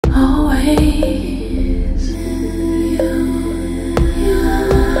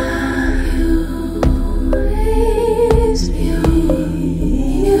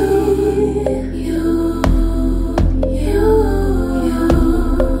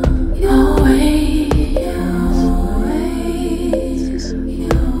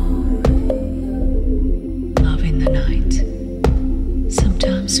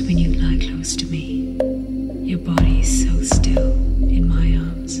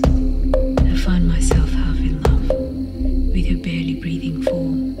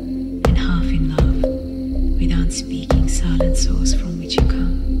unspeaking silent source from which you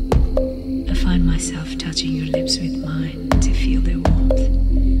come. I find myself touching your lips with mine to feel their warmth,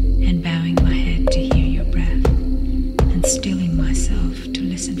 and bowing my head to hear your breath, and stilling myself to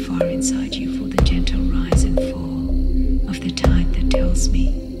listen far inside you for the gentle rise and fall of the tide that tells me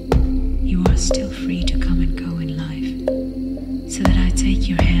you are still free to come and go in life, so that I take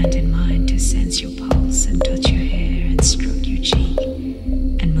your hand in mine to sense your pulse and touch your hair and stroke your cheek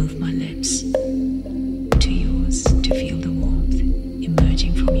and move my lips to yours to feel the warmth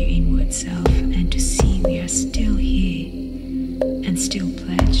emerging from your inward self, and to see we are still here and still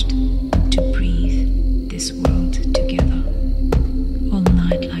pledged to breathe this world together. All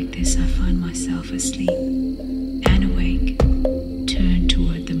night like this I find myself asleep and awake, turn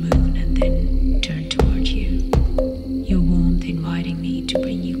toward the moon and then turn toward you, your warmth inviting me to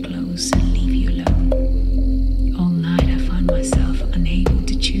bring you close and leave you alone. All night I find myself unable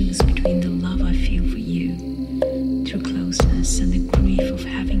to choose between the love I feel for you through closeness and the grief of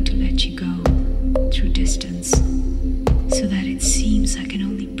having to let you go through distance, so that it seems I can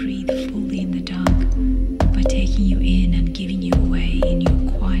only breathe fully in the dark by taking you in and giving you away in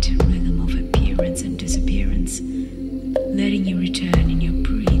your quiet rhythm of appearance and disappearance, letting you return in your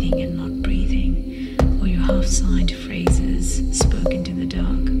breathing and not breathing, or your half-signed phrases spoken to the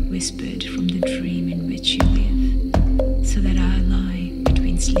dark, whispered from the dream in which you live, so that I lie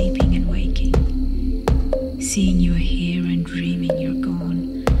between sleeping and waking, seeing you are here and dreaming you're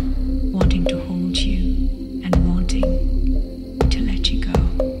gone, wanting to hold you and wanting to let you go,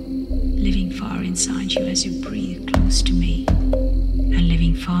 living far inside you as you breathe close to me, and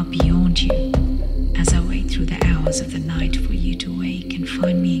living far beyond you as I wait through the hours of the night for you to wake and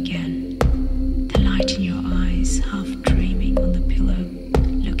find me again, the light in your eyes, half dreaming on the pillow,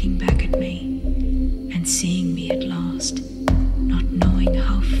 looking back at me and seeing me at last, not knowing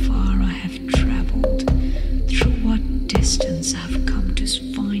how far I have traveled, through what distance I've come to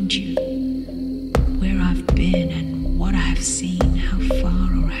find you, where I've been and what I have seen.